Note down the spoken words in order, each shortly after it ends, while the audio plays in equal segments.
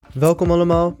Welkom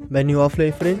allemaal bij een nieuwe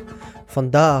aflevering.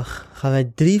 Vandaag gaan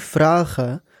wij 3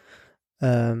 vragen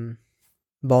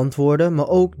beantwoorden, maar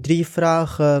ook 3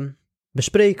 vragen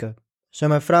bespreken. Zeg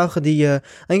maar vragen die je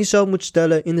aan jezelf moet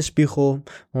stellen in de spiegel.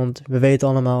 Want we weten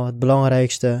allemaal, het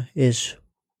belangrijkste is,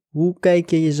 hoe kijk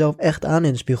je jezelf echt aan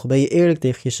in de spiegel? Ben je eerlijk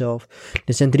tegen jezelf?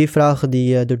 Dit zijn 3 vragen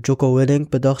die door Jocko Willink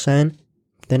bedacht zijn.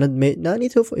 Ik denk dat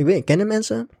niet heel veel, ik weet niet, kennen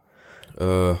mensen?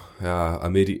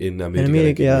 In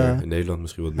Amerika ja. In Nederland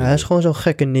misschien wat minder. Hij is gewoon zo'n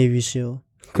gekke Navy SEAL.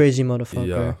 Crazy motherfucker.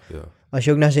 Ja. Als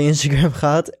je ook naar zijn Instagram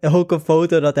gaat, elke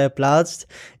foto dat hij plaatst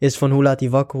is van hoe laat hij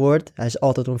wakker wordt. Hij is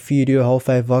altijd om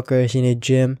 4:00, 4:30 wakker, is in de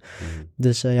gym.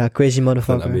 Dus crazy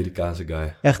motherfucker. Een Amerikaanse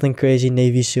guy. Echt een crazy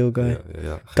Navy SEAL guy.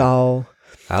 Ja. Kaal.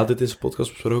 Hij had dit in zijn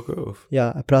podcast besproken? Of?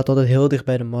 Ja, hij praat altijd heel dicht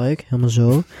bij de mic, helemaal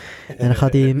zo. En dan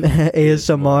gaat hij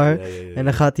ASMR en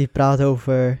dan gaat hij praten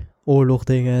over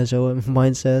oorlogdingen en zo, en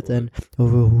mindset en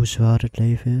over hoe zwaar het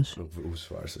leven is. Over hoe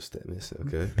zwaar zijn stem is,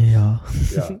 oké. Ja.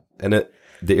 En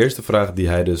de eerste vraag die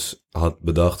hij dus had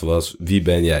bedacht was, wie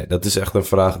ben jij? Dat is echt een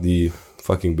vraag die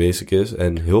fucking basic is.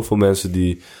 En heel veel mensen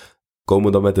die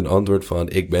komen dan met een antwoord van,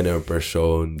 ik ben een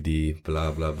persoon die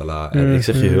bla bla bla. En ik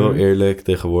zeg je heel eerlijk,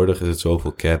 tegenwoordig is het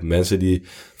zoveel cap. Mensen die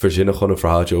verzinnen gewoon een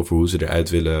verhaaltje over hoe ze eruit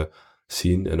willen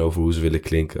zien en over hoe ze willen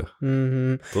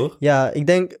klinken. Toch? Ja, ik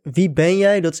denk, wie ben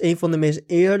jij? Dat is een van de meest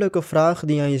eerlijke vragen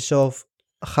die je aan jezelf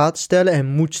gaat stellen en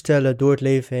moet stellen door het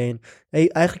leven heen.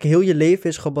 Eigenlijk heel je leven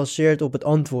is gebaseerd op het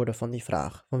antwoorden van die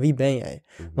vraag. Van wie ben jij?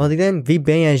 Want ik denk, wie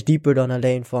ben jij is dieper dan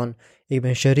alleen van, ik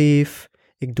ben Sharif,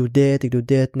 ik doe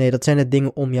dit. Nee, dat zijn de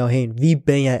dingen om jou heen. Wie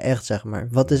ben jij echt, zeg maar?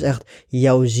 Wat is echt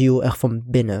jouw ziel, echt van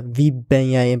binnen? Wie ben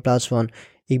jij in plaats van,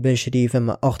 ik ben Sharif en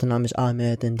mijn achternaam is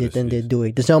Ahmed en dit en dit doe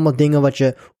ik. Dat zijn allemaal dingen wat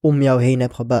je om jou heen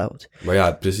hebt gebouwd. Maar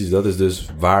ja, precies, dat is dus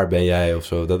waar ben jij of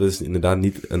zo. Dat is inderdaad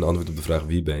niet een antwoord op de vraag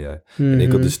wie ben jij. En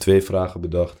ik had dus 2 vragen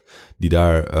bedacht die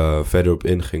daar verder op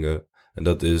ingingen. En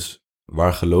dat is,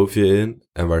 waar geloof je in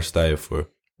en waar sta je voor?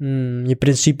 Je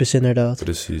principes inderdaad.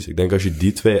 Precies, ik denk als je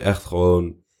die 2 echt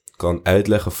gewoon kan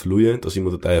uitleggen vloeiend, als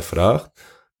iemand het aan je vraagt,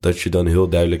 dat je dan heel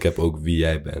duidelijk hebt ook wie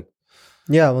jij bent.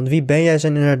 Ja, want wie ben jij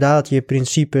zijn inderdaad je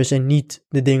principes en niet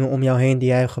de dingen om jou heen die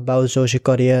jij hebt gebouwd, zoals je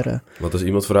carrière. Want als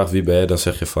iemand vraagt wie ben je, dan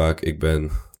zeg je vaak, ik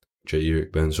ben Jair,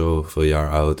 ik ben zoveel jaar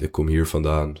oud, ik kom hier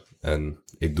vandaan en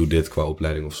ik doe dit qua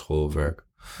opleiding of school of werk.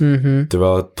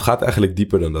 Terwijl het gaat eigenlijk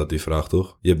dieper dan dat, die vraag,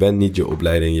 toch? Je bent niet je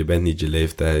opleiding, je bent niet je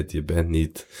leeftijd, je bent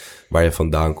niet waar je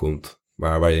vandaan komt,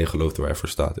 maar waar je in gelooft en waar je voor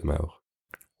staat, in mijn ogen.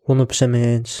 100% mee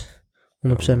eens.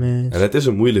 100% mee eens. En het is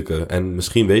een moeilijke. En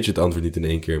misschien weet je het antwoord niet in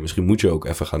 1 keer. Misschien moet je ook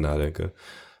even gaan nadenken.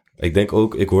 Ik denk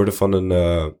ook, ik hoorde van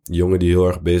een jongen die heel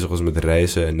erg bezig was met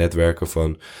reizen en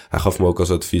netwerken. Hij gaf me ook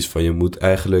als advies van, je moet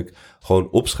eigenlijk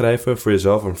gewoon opschrijven voor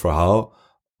jezelf een verhaal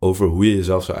over hoe je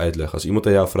jezelf zou uitleggen. Als iemand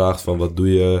aan jou vraagt van, wat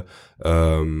doe je,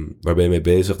 waar ben je mee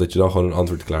bezig, dat je dan gewoon een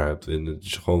antwoord klaar hebt. En dat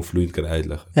je gewoon vloeiend kan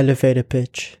uitleggen. Elevator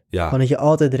pitch. Ja. Gewoon dat je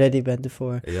altijd ready bent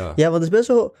ervoor. Ja, want het is best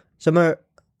wel, zeg maar,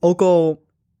 ook al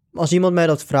als iemand mij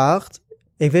dat vraagt,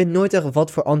 ik weet nooit echt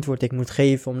wat voor antwoord ik moet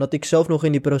geven, omdat ik zelf nog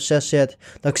in die proces zit,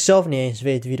 dat ik zelf niet eens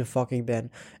weet wie de fuck ik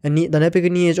ben. En dan heb ik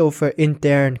het niet eens over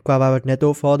intern, qua waar we het net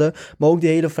over hadden, maar ook de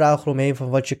hele vraag eromheen van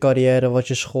wat je carrière, wat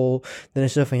je school. Dan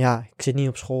is het van, ja, ik zit niet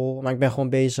op school, maar ik ben gewoon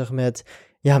bezig met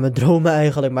dromen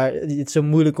eigenlijk, maar het is zo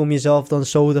moeilijk om jezelf dan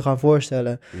zo te gaan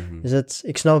voorstellen. Dus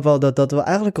ik snap wel dat dat wel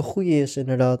eigenlijk een goeie is,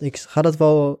 inderdaad. Ik ga dat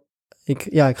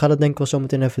denk ik wel zo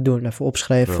meteen even doen. Even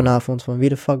opschrijven vanavond van wie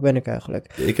de fuck ben ik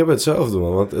eigenlijk. Ik heb hetzelfde,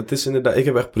 man. Want het is inderdaad, ik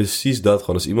heb echt precies dat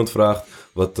gewoon. Als iemand vraagt,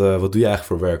 wat doe je eigenlijk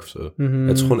voor werk of zo?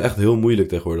 Het is gewoon echt heel moeilijk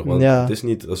tegenwoordig. Want het is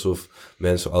niet alsof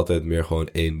mensen altijd meer gewoon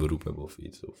 1 beroep hebben of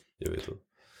iets. Of, je weet wel.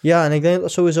 Ja, en ik denk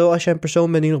dat sowieso als je een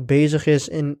persoon bent die nog bezig is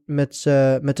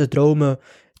met de dromen,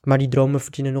 maar die dromen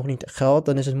verdienen nog niet geld,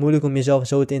 dan is het moeilijk om jezelf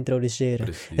zo te introduceren.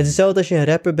 Precies. Het is hetzelfde als je een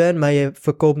rapper bent, maar je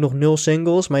verkoopt nog 0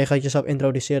 singles, maar je gaat jezelf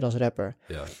introduceren als rapper.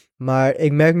 Ja. Maar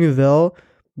ik merk nu wel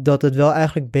dat het wel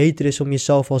eigenlijk beter is om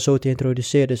jezelf al zo te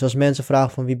introduceren. Dus als mensen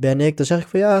vragen van wie ben ik, dan zeg ik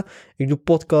van ja, ik doe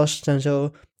podcasts en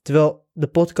zo. Terwijl de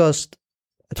podcast,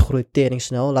 het groeit tering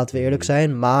snel, laten we eerlijk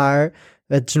zijn, maar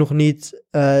het is nog niet,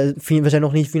 we zijn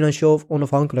nog niet financieel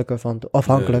onafhankelijker van.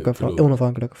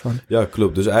 Ja,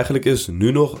 klopt. Dus eigenlijk is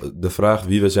nu nog de vraag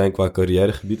wie we zijn qua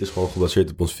carrièregebied is gewoon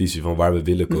gebaseerd op onze visie van waar we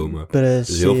willen komen. Precies.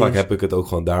 Dus heel vaak heb ik het ook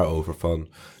gewoon daarover van,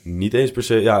 niet eens per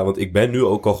se, ja, want ik ben nu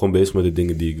ook al gewoon bezig met de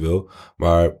dingen die ik wil,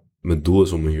 maar mijn doel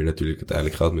is om hier natuurlijk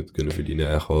uiteindelijk geld mee te kunnen verdienen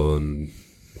en gewoon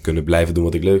kunnen blijven doen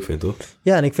wat ik leuk vind, toch?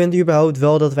 Ja, en ik vind überhaupt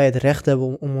wel dat wij het recht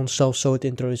hebben om onszelf zo te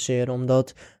introduceren,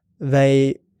 omdat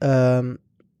wij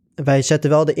wij zetten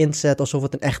wel de inzet alsof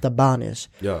het een echte baan is.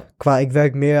 Ja. Ik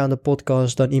werk meer aan de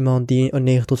podcast dan iemand die een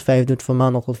 9 tot 5 doet van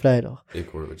maandag tot vrijdag. Ik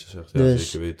hoor wat je zegt. Ja,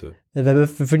 Dus zeker weten. we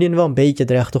verdienen wel een beetje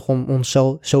het recht toch om ons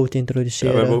zo te Ja,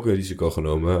 introduceren. we hebben ook een risico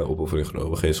genomen, hè? Opoffering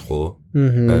genomen, geen school.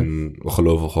 Mhm. En we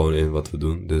geloven gewoon in wat we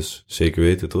doen. Dus zeker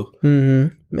weten, toch? Mhm.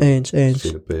 Eens.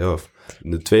 De payoff.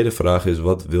 De tweede vraag is,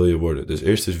 wat wil je worden? Dus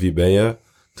eerst is, wie ben je?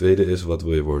 Tweede is, wat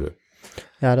wil je worden?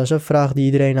 Ja, dat is een vraag die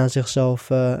iedereen aan zichzelf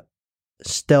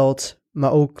stelt.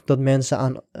 Maar ook dat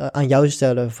mensen aan jou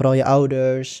stellen. Vooral je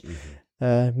ouders,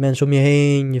 mensen om je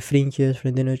heen, je vriendjes,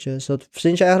 vriendinnetjes. Dat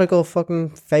sinds je eigenlijk al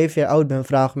fucking 5 jaar oud bent,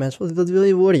 vragen mensen, wat wil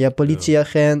je worden? Je hebt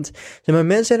politieagent. Zeg maar,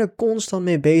 mensen zijn er constant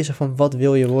mee bezig van, wat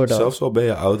wil je worden? Zelfs al ben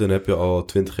je oud en heb je al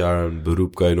 20 jaar een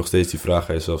beroep, kan je nog steeds die vraag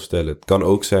aan jezelf stellen. Het kan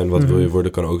ook zijn, wat wil je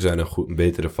worden? Kan ook zijn een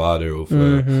betere vader of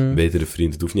een betere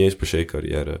vriend. Het hoeft niet eens per se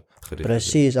carrière gericht.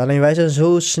 Precies, alleen wij zijn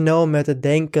zo snel met het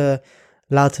denken,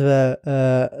 laten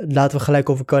we gelijk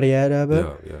over carrière hebben.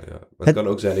 Ja. Maar het kan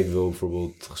ook zijn, ik wil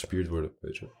bijvoorbeeld gespierd worden,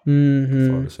 weet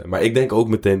je. Maar ik denk ook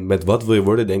meteen, met wat wil je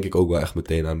worden, denk ik ook wel echt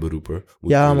meteen aan beroeper.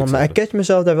 Ja, man, maar ik catch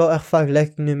mezelf daar wel echt vaak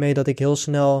lekker nu mee, dat ik heel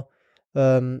snel,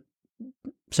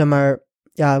 zeg maar,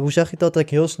 ja, hoe zeg ik dat? Dat ik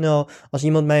heel snel, als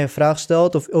iemand mij een vraag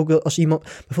stelt, of ook als iemand,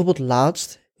 bijvoorbeeld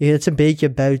laatst, het is een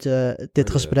beetje buiten dit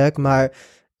gesprek, maar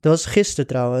dat was gisteren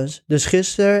trouwens. Dus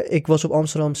gisteren, ik was op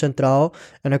Amsterdam Centraal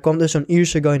en er kwam dus zo'n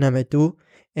Ierse guy naar mij toe.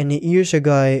 En die Ierse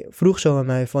guy vroeg zo aan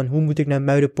mij van, hoe moet ik naar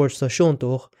Muidenpoort station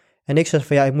toch? En ik zei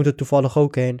van, ja, ik moet er toevallig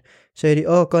ook heen. Zei hij,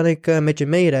 oh, kan ik met je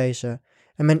meereizen?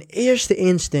 En mijn eerste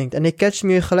instinct, en ik catchte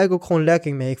me hier gelijk ook gewoon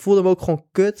lekker mee. Ik voelde me ook gewoon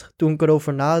kut toen ik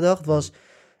erover nadacht, was,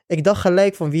 ik dacht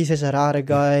gelijk van, wie is deze rare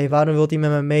guy? Waarom wil hij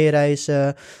met me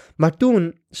meereizen? Maar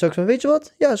toen zei ik van, weet je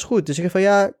wat? Ja, is goed. Dus ik zei van,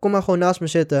 ja, kom maar gewoon naast me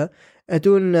zitten. En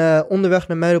toen onderweg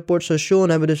naar Muidenpoort station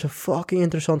hebben we dus een fucking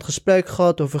interessant gesprek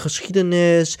gehad over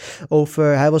geschiedenis.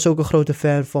 Hij was ook een grote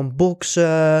fan van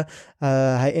boksen.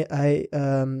 Hij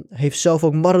heeft zelf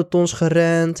ook marathons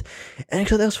gerend. En ik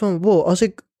zat echt van, wow,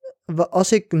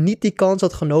 als ik niet die kans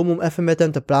had genomen om even met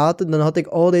hem te praten, dan had ik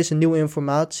al deze nieuwe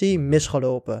informatie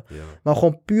misgelopen. Ja. Maar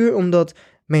gewoon puur omdat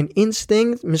mijn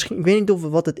instinct, misschien, ik weet niet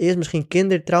wat het is, misschien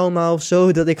kindertrauma of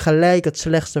zo, dat ik gelijk het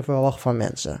slechtste verwacht van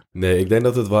mensen. Nee, ik denk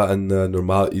dat het wel een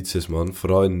normaal iets is, man.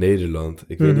 Vooral in Nederland.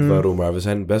 Ik weet niet waarom, maar we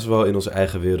zijn best wel in ons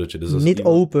eigen wereldje. Dus als niet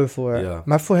open voor. Ja.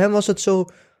 Maar voor hem was het zo,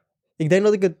 ik denk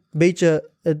dat ik het een beetje,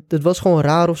 het was gewoon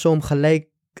raar of zo om gelijk,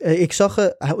 ik zag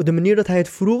de manier dat hij het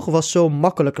vroeg was zo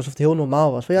makkelijk, alsof het heel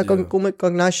normaal was. Van ja, kan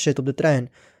ik naast je zitten op de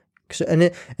trein?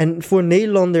 En voor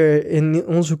Nederlander in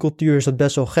onze cultuur is dat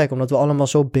best wel gek, omdat we allemaal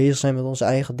zo bezig zijn met ons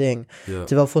eigen ding. Ja.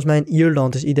 Terwijl volgens mij in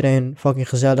Ierland is iedereen fucking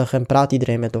gezellig en praat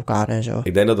iedereen met elkaar en zo.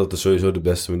 Ik denk dat dat sowieso de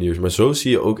beste manier is. Maar zo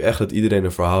zie je ook echt dat iedereen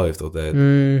een verhaal heeft altijd.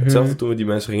 Hetzelfde toen we die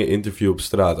mensen gingen interviewen op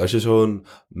straat. Als je zo'n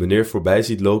meneer voorbij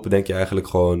ziet lopen, denk je eigenlijk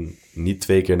gewoon niet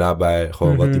 2 keer nabij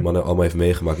gewoon wat die man allemaal heeft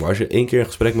meegemaakt. Maar als je 1 keer een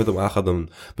gesprek met hem aangaat, dan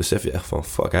besef je echt van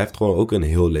fuck, hij heeft gewoon ook een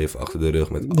heel leven achter de rug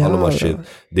met allemaal shit.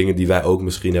 Dingen die wij ook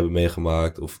misschien hebben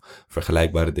meegemaakt of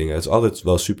vergelijkbare dingen. Het is altijd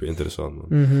wel super interessant,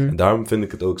 man. En daarom vind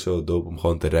ik het ook zo dope om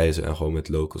gewoon te reizen en gewoon met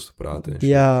locals te praten.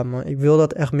 Ja, man. Ik wil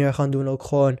dat echt meer gaan doen. Ook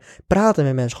gewoon praten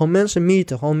met mensen. Gewoon mensen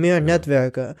meeten. Gewoon meer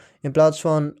netwerken. In plaats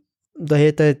van de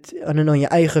hele tijd in je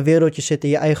eigen wereldje zitten,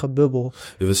 in je eigen bubbel.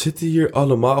 Ja, we zitten hier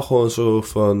allemaal gewoon zo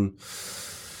van,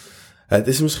 het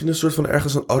is misschien een soort van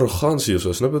ergens een arrogantie of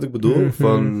zo. Snap je wat ik bedoel?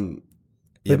 Van,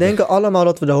 we denken allemaal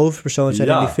dat we de hoofdpersoon zijn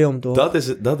in die film, toch?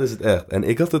 Dat is het echt. En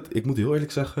ik moet heel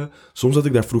eerlijk zeggen, soms had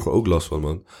ik daar vroeger ook last van,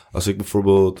 man. Als ik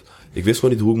bijvoorbeeld, ik wist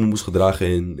gewoon niet hoe ik me moest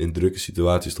gedragen in drukke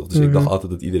situaties, toch? Dus ik dacht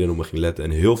altijd dat iedereen op me ging letten. En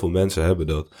heel veel mensen hebben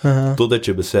dat. Totdat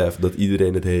je beseft dat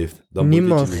iedereen het heeft. Dan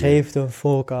niemand geeft een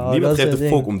volk aan. Niemand geeft een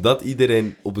volk, omdat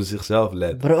iedereen op zichzelf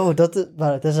let. Bro, dat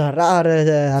is een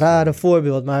rare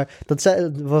voorbeeld. Maar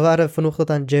we waren vanochtend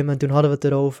aan het gym en toen hadden we het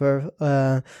erover.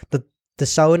 Dat de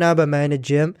sauna bij mij in de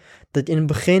gym, dat in het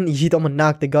begin, je ziet allemaal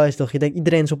naakte guys, toch? Je denkt,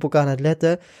 iedereen is op elkaar aan het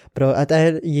letten. Bro,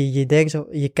 uiteindelijk, je denkt zo,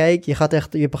 je kijkt, je gaat er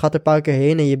een paar keer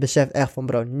heen en je beseft echt van,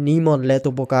 bro, niemand let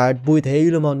op elkaar. Het boeit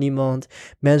helemaal niemand.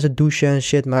 Mensen douchen en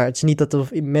shit, maar het is niet dat er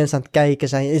mensen aan het kijken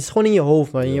zijn. Het is gewoon in je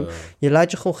hoofd, man. Ja. Je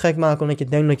laat je gewoon gek maken omdat je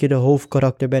denkt dat je de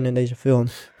hoofdkarakter bent in deze film.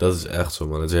 Dat is echt zo,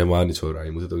 man. Het is helemaal niet zo raar.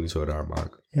 Je moet het ook niet zo raar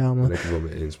maken. Ja, man. Daar ben ik het wel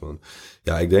mee eens, man.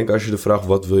 Ja, ik denk als je de vraag,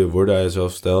 wat wil je worden, aan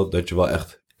jezelf stelt, dat je wel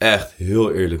echt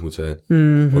heel eerlijk moet zijn.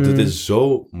 Want het is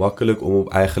zo makkelijk om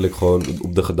eigenlijk gewoon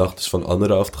op de gedachtes van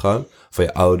anderen af te gaan. Van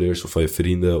je ouders of van je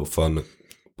vrienden of van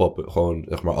gewoon,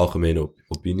 zeg maar, algemene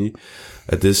opinie.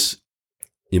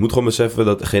 Je moet gewoon beseffen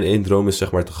dat geen één droom is,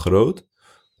 zeg maar, te groot.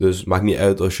 Dus het maakt niet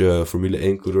uit als je Formule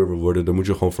 1-coureur wil worden. Daar moet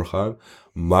je gewoon voor gaan.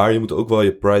 Maar je moet ook wel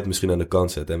je pride misschien aan de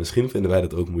kant zetten. En misschien vinden wij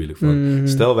dat ook moeilijk van.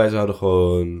 Stel, wij zouden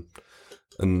gewoon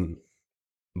een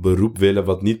beroep willen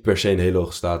wat niet per se een hele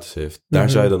hoge status heeft. Daar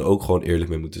zou je dan ook gewoon eerlijk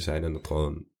mee moeten zijn en dat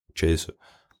gewoon chasen.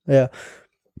 Ja,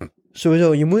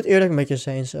 sowieso. Je moet eerlijk met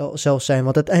jezelf zijn.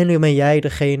 Want uiteindelijk ben jij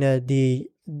degene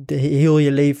die heel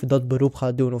je leven dat beroep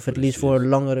gaat doen. Of het liefst voor een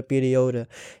langere periode.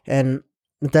 En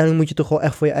uiteindelijk moet je toch wel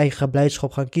echt voor je eigen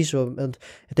blijdschap gaan kiezen. Want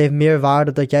het heeft meer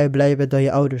waarde dat jij blij bent dan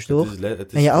je ouders, toch?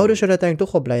 En je ouders zullen uiteindelijk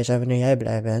toch wel blij zijn wanneer jij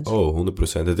blij bent. Oh,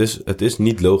 100%. Het is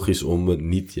niet logisch om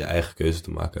niet je eigen keuze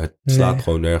te maken. Het slaat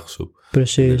gewoon nergens op.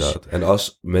 Precies. Inderdaad. En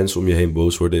als mensen om je heen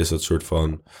boos worden, is dat soort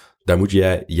van... Daar moet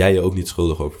jij je ook niet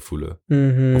schuldig over voelen.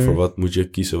 Of voor wat moet je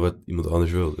kiezen wat iemand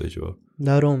anders wil, weet je wel.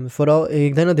 Daarom. Vooral,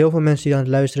 ik denk dat heel veel mensen die aan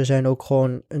het luisteren zijn ook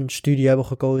gewoon een studie hebben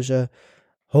gekozen.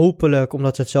 Hopelijk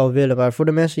omdat ze het zelf willen. Maar voor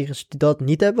de mensen die dat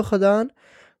niet hebben gedaan...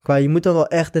 je moet dan wel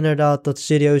echt inderdaad dat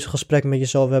serieuze gesprek met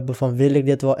jezelf hebben van... wil ik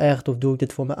dit wel echt? Of doe ik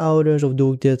dit voor mijn ouders? Of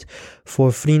doe ik dit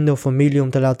voor vrienden of familie om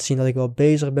te laten zien dat ik wel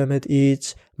bezig ben met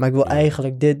iets? Maar ik wil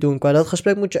eigenlijk dit doen. Dat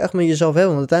gesprek moet je echt met jezelf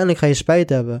hebben, want uiteindelijk ga je spijt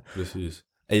hebben. Precies.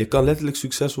 En je kan letterlijk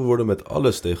succesvol worden met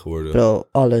alles tegenwoordig. Bro,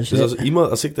 alles. Dus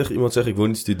als ik tegen iemand zeg, ik wil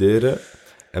niet studeren...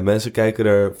 en mensen kijken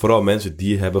er... vooral mensen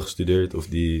die hebben gestudeerd of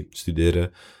die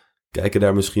studeren... kijken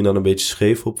daar misschien dan een beetje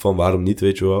scheef op van waarom niet,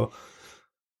 weet je wel.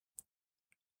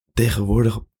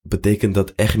 Tegenwoordig betekent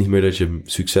dat echt niet meer dat je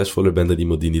succesvoller bent dan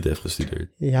iemand die niet heeft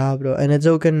gestudeerd. Ja, bro. En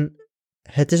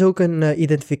het is ook een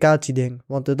identificatieding.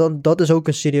 Want dat is ook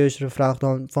een serieuzere vraag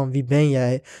dan van wie ben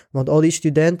jij? Want al die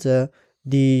studenten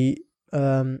die...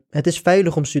 het is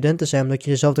veilig om student te zijn, omdat je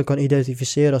jezelf dan kan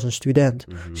identificeren als een student.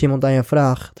 Als iemand aan je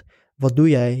vraagt, wat doe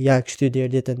jij? Ja, ik studeer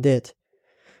dit en dit.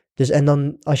 Dus en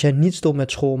dan, als jij niet stopt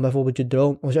met school om bijvoorbeeld je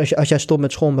droom... Als jij stopt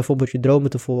met school om bijvoorbeeld je dromen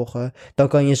te volgen... dan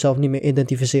kan je jezelf niet meer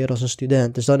identificeren als een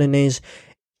student. Dus dan ineens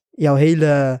jouw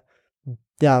hele...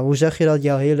 Ja, hoe zeg je dat?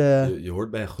 Jouw hele... Je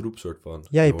hoort bij een groep soort van.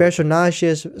 Ja, je personage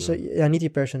is... Ja, niet je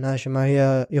personage, maar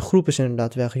je groep is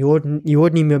inderdaad weg. Je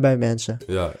hoort niet meer bij mensen.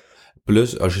 Ja,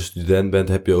 plus als je student bent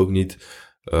heb je ook niet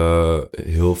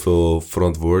heel veel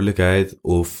verantwoordelijkheid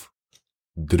of...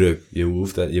 druk.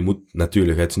 Je moet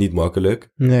natuurlijk, het is niet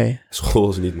makkelijk. Nee. School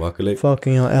is niet makkelijk.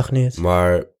 Fucking hell, echt niet.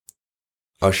 Maar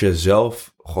als je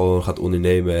zelf gewoon gaat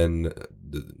ondernemen en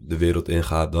de wereld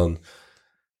ingaat, dan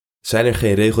zijn er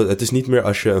geen regels. Het is niet meer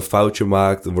als je een foutje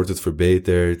maakt, dan wordt het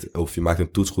verbeterd. Of je maakt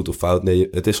een toets goed of fout. Nee,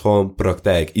 het is gewoon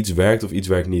praktijk. Iets werkt of iets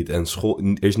werkt niet. En school,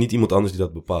 er is niet iemand anders die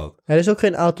dat bepaalt. Er is ook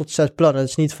geen A tot Z plan. Het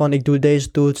is niet van ik doe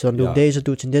deze toets, dan doe ik deze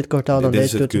toets in dit kwartaal, dan deze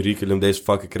toets. Dit is het curriculum, deze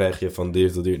vakken krijg je van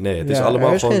dit tot dit. Nee, het is allemaal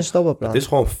er is gewoon... geen stappenplan. Het is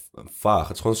gewoon vaag.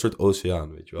 Het is gewoon een soort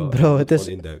oceaan, weet je wel. Bro, het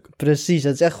is... Precies,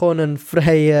 het is echt gewoon een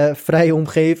vrije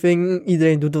omgeving.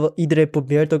 Iedereen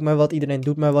probeert ook maar wat, iedereen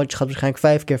doet maar wat. Je gaat waarschijnlijk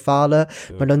 5 keer falen.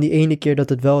 Ja. Maar dan die ene keer dat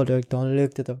het wel lukt, dan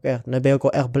lukt het ook echt. En dan ben je ook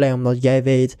wel echt blij, omdat jij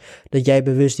weet dat jij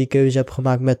bewust die keuze hebt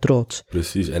gemaakt met trots.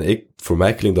 Precies, en voor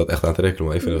mij klinkt dat echt aantrekkelijk,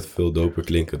 maar ik vind dat veel doper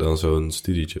klinken dan zo'n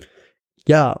studietje.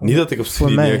 Ja. Niet dat ik op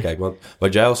studie neerkijk, want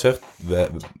wat jij al zegt,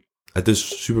 het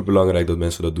is super belangrijk dat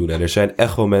mensen dat doen. En er zijn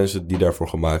echt wel mensen die daarvoor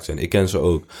gemaakt zijn. Ik ken ze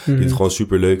ook, die het gewoon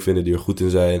super leuk vinden, die er goed in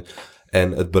zijn.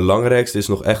 En het belangrijkste is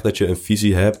nog echt dat je een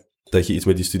visie hebt, dat je iets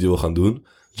met die studie wil gaan doen.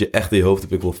 Dat je echt in je hoofd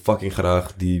hebt, ik wil fucking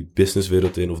graag die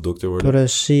businesswereld in of dokter worden.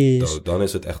 Precies. Dan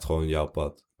is het echt gewoon jouw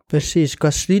pad. Precies. Qua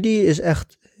studie is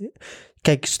echt...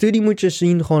 Kijk, studie moet je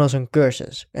zien gewoon als een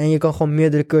cursus. En je kan gewoon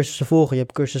meerdere cursussen volgen. Je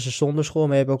hebt cursussen zonder school,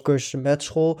 maar je hebt ook cursussen met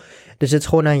school. Dus het is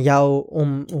gewoon aan jou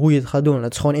om hoe je het gaat doen.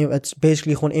 Het is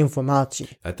basically gewoon informatie.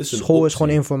 Ja, school is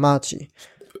gewoon informatie.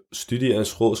 Studie en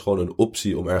school is gewoon een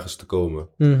optie om ergens te komen.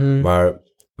 Maar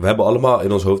we hebben allemaal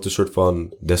in ons hoofd een soort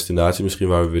van destinatie misschien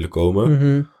waar we willen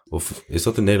komen. Of is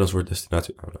dat een Nederlands woord,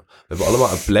 destinatie? We hebben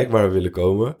allemaal een plek waar we willen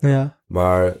komen. Ja.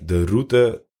 Maar de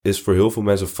route is voor heel veel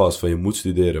mensen vast van je moet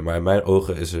studeren. Maar in mijn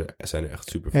ogen zijn er echt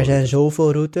super veel. Er zijn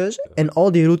zoveel routes. Ja. En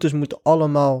al die routes moeten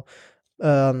allemaal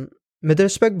met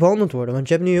respect behandeld worden. Want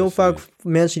je hebt nu heel vaak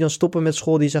mensen die dan stoppen met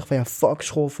school, die zeggen van ja, fuck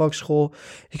school.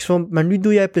 Ik zeg, maar nu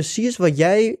doe jij precies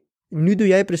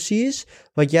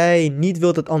wat jij niet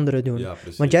wilt dat anderen doen. Ja,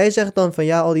 want jij zegt dan van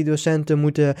ja, al die docenten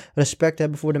moeten respect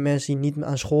hebben voor de mensen die niet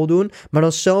aan school doen. Maar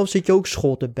dan zelf zit je ook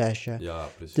school te bashen. Ja,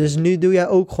 precies. Dus nu doe jij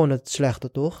ook gewoon het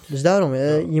slechte, toch? Dus daarom,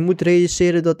 je moet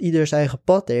realiseren dat ieder zijn eigen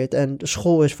pad heeft. En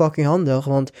school is fucking handig,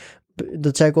 want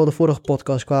dat zei ik al de vorige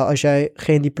podcast, als jij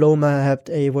geen diploma hebt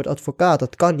en je wordt advocaat,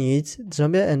 dat kan niet.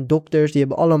 Snap je? En dokters, die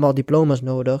hebben allemaal diploma's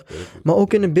nodig. Maar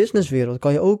ook in de businesswereld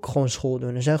kan je ook gewoon school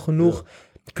doen. Er zijn genoeg...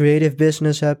 Creative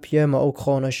business heb je, maar ook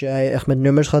gewoon als jij echt met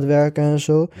nummers gaat werken en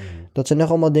zo. Dat zijn echt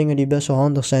allemaal dingen die best wel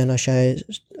handig zijn als jij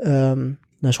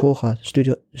naar school gaat.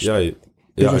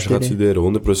 Als je gaat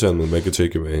studeren, 100%, dan ben ik het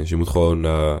zeker mee eens. Je moet gewoon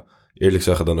eerlijk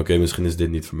zeggen dan, oké, misschien is dit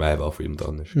niet voor mij, wel voor iemand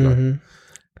anders. Mhm.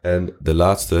 En de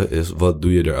laatste is, wat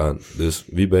doe je eraan? Dus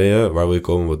wie ben je, waar wil je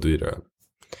komen, wat doe je eraan?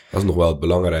 Dat is nog wel het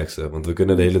belangrijkste, want we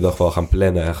kunnen de hele dag wel gaan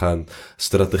plannen en gaan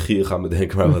strategieën gaan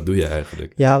bedenken, maar wat doe je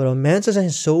eigenlijk? Ja bro, mensen zijn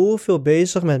zoveel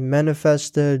bezig met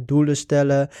manifesten, doelen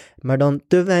stellen, maar dan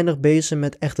te weinig bezig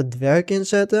met echt het werk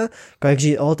inzetten. Kijk, ik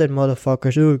zie altijd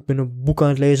motherfuckers, ik ben een boek aan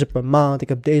het lezen per maand, ik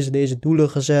heb deze doelen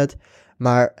gezet.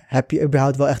 Maar heb je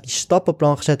überhaupt wel echt die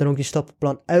stappenplan gezet en ook die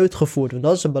stappenplan uitgevoerd? Want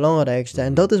dat is het belangrijkste.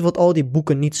 En dat is wat al die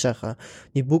boeken niet zeggen.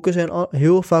 Die boeken zijn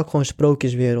heel vaak gewoon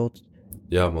sprookjeswereld.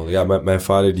 Ja man, ja, mijn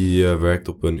vader die werkt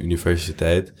op een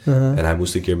universiteit en hij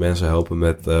moest een keer mensen helpen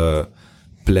met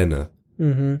plannen.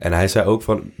 En hij zei ook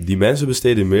van, die mensen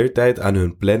besteden meer tijd aan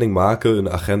hun planning maken, een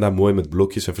agenda mooi met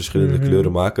blokjes en verschillende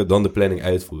kleuren maken, dan de planning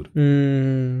uitvoeren.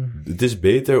 Het is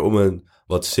beter om een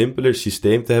wat simpeler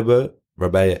systeem te hebben,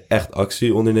 waarbij je echt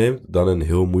actie onderneemt, dan een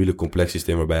heel moeilijk complex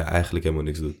systeem waarbij je eigenlijk helemaal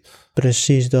niks doet.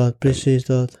 Precies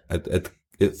dat.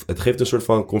 Het geeft een soort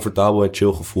van comfortabel en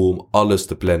chill gevoel om alles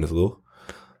te plannen, toch?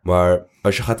 Maar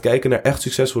als je gaat kijken naar echt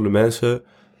succesvolle mensen,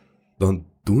 dan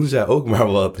doen zij ook maar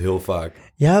wat heel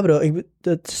vaak. Ja bro,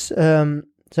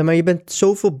 zeg maar, je bent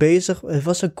zoveel bezig. Het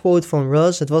was een quote van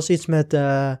Russ, het was iets met,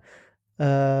 wat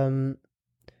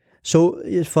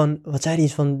zei hij,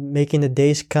 iets van making the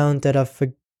days count that I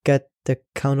forget the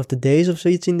count of the days of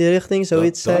zoiets in die richting,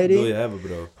 zoiets zei hij. Dat wil je hebben,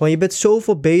 bro. Gewoon, je bent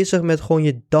zoveel bezig met gewoon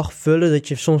je dag vullen, dat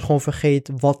je soms gewoon vergeet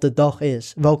wat de dag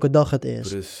is, welke dag het is.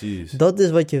 Precies. Dat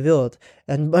is wat je wilt.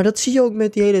 Maar dat zie je ook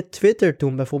met die hele Twitter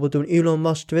toen. Bijvoorbeeld toen Elon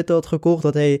Musk Twitter had gekocht,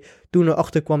 dat hij toen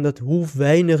erachter kwam dat hoe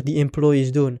weinig die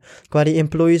employees doen. Qua die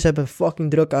employees hebben een fucking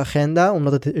drukke agenda,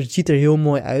 omdat het ziet er heel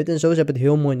mooi uit en zo. Ze hebben het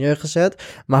heel mooi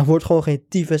neergezet, maar wordt gewoon geen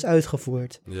tyfus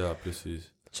uitgevoerd. Ja, precies.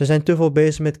 Ze zijn te veel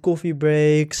bezig met coffee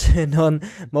breaks en dan,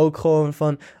 maar ook gewoon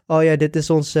van, oh ja, dit is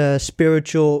ons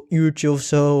spiritual uurtje of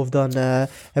zo. Of dan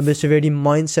hebben ze weer die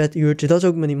mindset uurtje. Dat is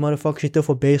ook met die motherfuckers die te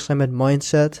veel bezig zijn met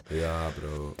mindset. Ja,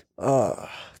 bro.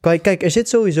 Kijk, er zit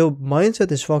sowieso,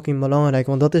 mindset is fucking belangrijk,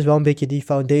 want dat is wel een beetje die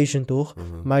foundation, toch?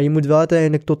 Maar je moet wel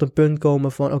uiteindelijk tot een punt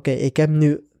komen van, oké, ik heb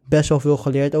nu best wel veel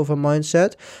geleerd over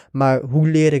mindset, maar hoe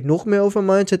leer ik nog meer over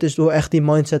mindset is door echt die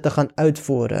mindset te gaan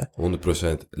uitvoeren.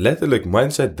 100%. Letterlijk,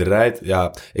 mindset draait,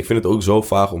 ja, ik vind het ook zo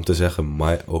vaag om te zeggen,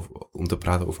 om te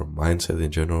praten over mindset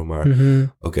in general, maar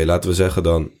oké, laten we zeggen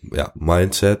dan, ja,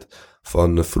 mindset,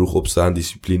 van vroeg opstaan,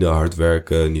 discipline, hard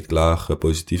werken, niet klagen,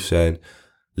 positief zijn.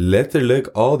 Letterlijk,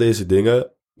 al deze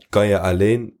dingen kan je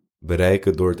alleen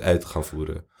bereiken door het uit te gaan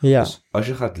voeren. Ja. Dus als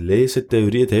je gaat lezen,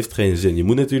 theorie, het heeft geen zin. Je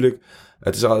moet natuurlijk,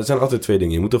 het zijn altijd twee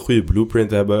dingen. Je moet een goede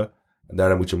blueprint hebben en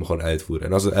daarna moet je hem gewoon uitvoeren.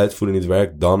 En als het uitvoeren niet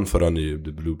werkt, dan verander je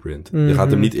de blueprint. Je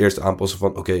gaat hem niet eerst aanpassen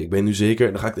van, oké, ik ben nu zeker,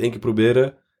 en dan ga ik het 1 keer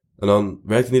proberen. En dan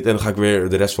werkt het niet en dan ga ik weer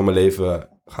de rest van mijn leven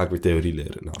theorie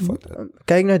leren. Nou, fuck that.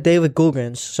 Kijk naar David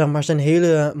Goggins. Zeg maar, zijn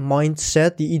hele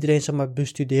mindset die iedereen zeg maar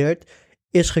bestudeert,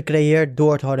 is gecreëerd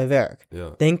door het harde werk.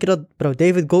 Ja. Denk je dat, bro,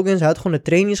 David Goggins, hij had gewoon een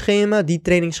trainingsschema. Die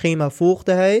trainingsschema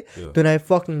volgde hij toen hij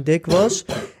fucking dik was.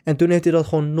 En toen heeft hij dat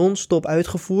gewoon non-stop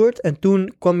uitgevoerd. En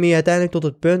toen kwam hij uiteindelijk tot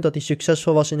het punt dat hij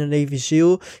succesvol was in een Navy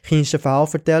SEAL. Ging hij zijn verhaal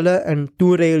vertellen. En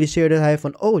toen realiseerde hij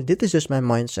van, oh, dit is dus mijn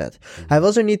mindset. Hij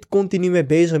was er niet continu mee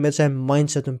bezig met zijn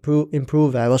mindset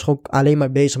improven. Hij was gewoon alleen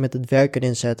maar bezig met het werk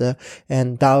erin zetten.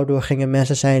 En daardoor gingen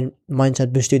mensen zijn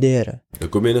mindset bestuderen. Dan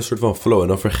kom je in een soort van flow. En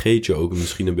dan vergeet je ook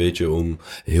misschien een beetje om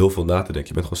heel veel na te denken.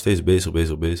 Je bent gewoon steeds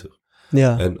bezig.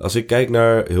 Ja. En als ik kijk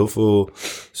naar heel veel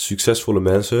succesvolle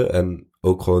mensen en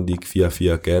ook gewoon die ik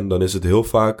via ken, dan is het heel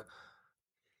vaak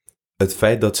het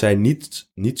feit dat zij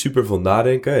niet super veel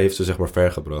nadenken, heeft ze zeg maar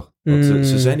ver gebracht. Want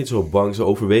ze zijn niet zo bang, ze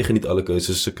overwegen niet alle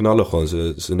keuzes, ze knallen gewoon,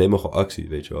 ze nemen gewoon actie,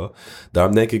 weet je wel.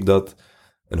 Daarom denk ik dat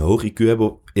een hoog IQ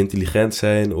hebben, intelligent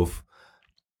zijn of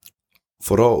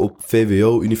vooral op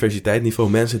VWO, universiteitsniveau,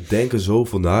 mensen denken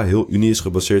zoveel na. Heel Unie is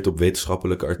gebaseerd op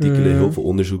wetenschappelijke artikelen, heel veel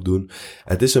onderzoek doen.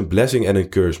 Het is een blessing en een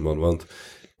curse, man. Want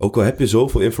ook al heb je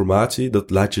zoveel informatie, dat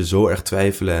laat je zo erg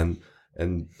twijfelen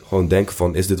en gewoon denken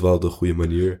van, is dit wel de goede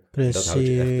manier? Precies. Dat houdt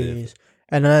je echt tegen.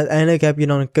 En dan uiteindelijk heb je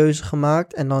dan een keuze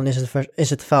gemaakt en dan is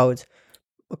het fout.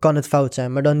 Kan het fout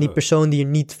zijn, maar dan die persoon die er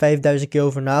niet 5000 keer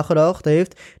over nagedacht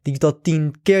heeft, die heeft dat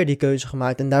 10 keer die keuze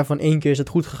gemaakt en daarvan 1 keer is het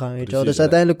goed gegaan, weet je wel. Dus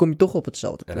uiteindelijk kom je toch op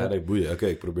hetzelfde punt. En hij denkt, boeien, oké,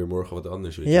 ik probeer morgen wat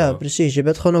anders, weet je Ja, wel. precies. Je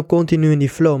bent gewoon ook continu in die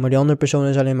flow, maar die andere persoon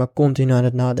is alleen maar continu aan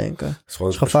het nadenken. Het is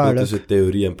gewoon het is gevaarlijk. tussen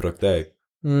theorie en praktijk.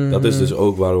 Dat is dus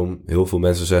ook waarom heel veel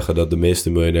mensen zeggen dat de meeste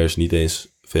miljonairs niet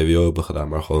eens VWO hebben gedaan,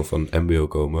 maar gewoon van MBO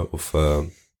komen of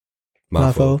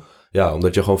MAVO. Ja,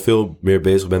 omdat je gewoon veel meer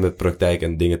bezig bent met praktijk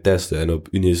en dingen testen. En op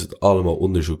Unie is het allemaal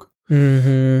onderzoek.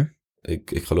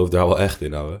 Ik geloof daar wel echt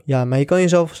in, ouwe. Ja, maar je kan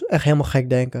jezelf echt helemaal gek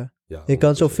denken. Ja, Je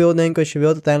kan 100%. zoveel denken als je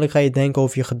wilt. Uiteindelijk ga je denken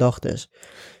over je gedachten.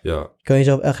 Ja, Je kan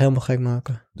jezelf echt helemaal gek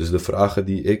maken. dus de vragen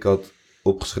die ik had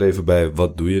opgeschreven bij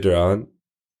wat doe je eraan,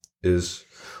 is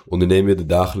onderneem je de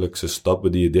dagelijkse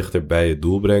stappen die je dichter bij je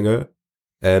doel brengen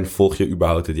en volg je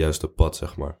überhaupt het juiste pad,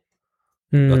 zeg maar.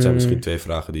 Dat zijn misschien 2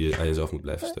 vragen die je aan jezelf moet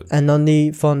blijven stellen. En dan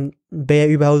die van, ben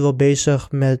jij überhaupt wel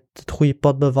bezig met het goede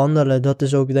pad bewandelen? Dat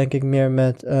is ook denk ik meer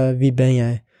met wie ben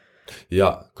jij?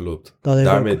 Ja, klopt.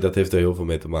 Dat Dat heeft er heel veel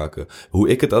mee te maken. Hoe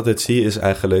ik het altijd zie is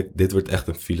eigenlijk, dit wordt echt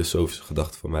een filosofische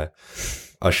gedachte van mij.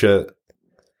 Als je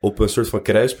op een soort van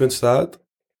kruispunt staat,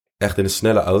 echt in een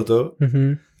snelle auto,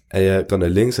 en je kan naar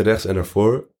links, rechts en naar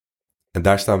voor. En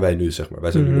daar staan wij nu, zeg maar.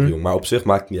 Wij zijn nu nog jong. Maar op zich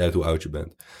maakt het niet uit hoe oud je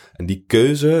bent. En die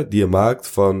keuze die je maakt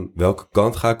van welke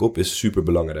kant ga ik op, is super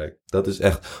belangrijk. Dat is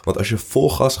echt... Want als je vol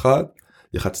gas gaat,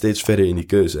 je gaat steeds verder in die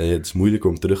keuze. En het is moeilijker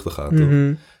om terug te gaan,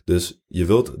 toch? Dus je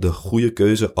wilt de goede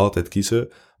keuze altijd kiezen.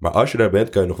 Maar als je daar bent,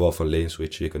 kan je nog wel van lane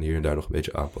switchen. Je kan hier en daar nog een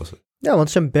beetje aanpassen. Ja, want het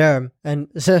is een berm. En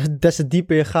des te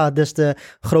dieper je gaat, des te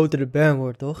groter de berm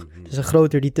wordt, toch? Dus hoe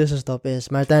groter die tussenstap is.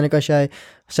 Maar uiteindelijk als jij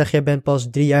zegt, jij bent pas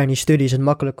 3 jaar in die studie, is het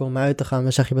makkelijker om uit te gaan.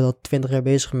 Maar zeg je bent al 20 jaar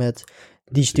bezig met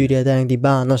die studie, uiteindelijk die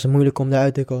baan. Dan is het moeilijk om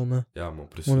eruit te komen. Ja man,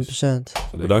 precies.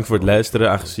 100%. Bedankt voor het luisteren.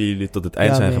 Aangezien jullie tot het eind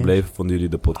Ja, zijn man. gebleven, vonden jullie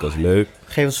de podcast leuk.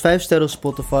 Geef ons 5 sterren op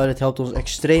Spotify, dat helpt ons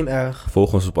extreem erg.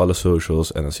 Volg ons op alle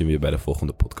socials en dan zien we je bij de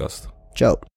volgende podcast. Ciao.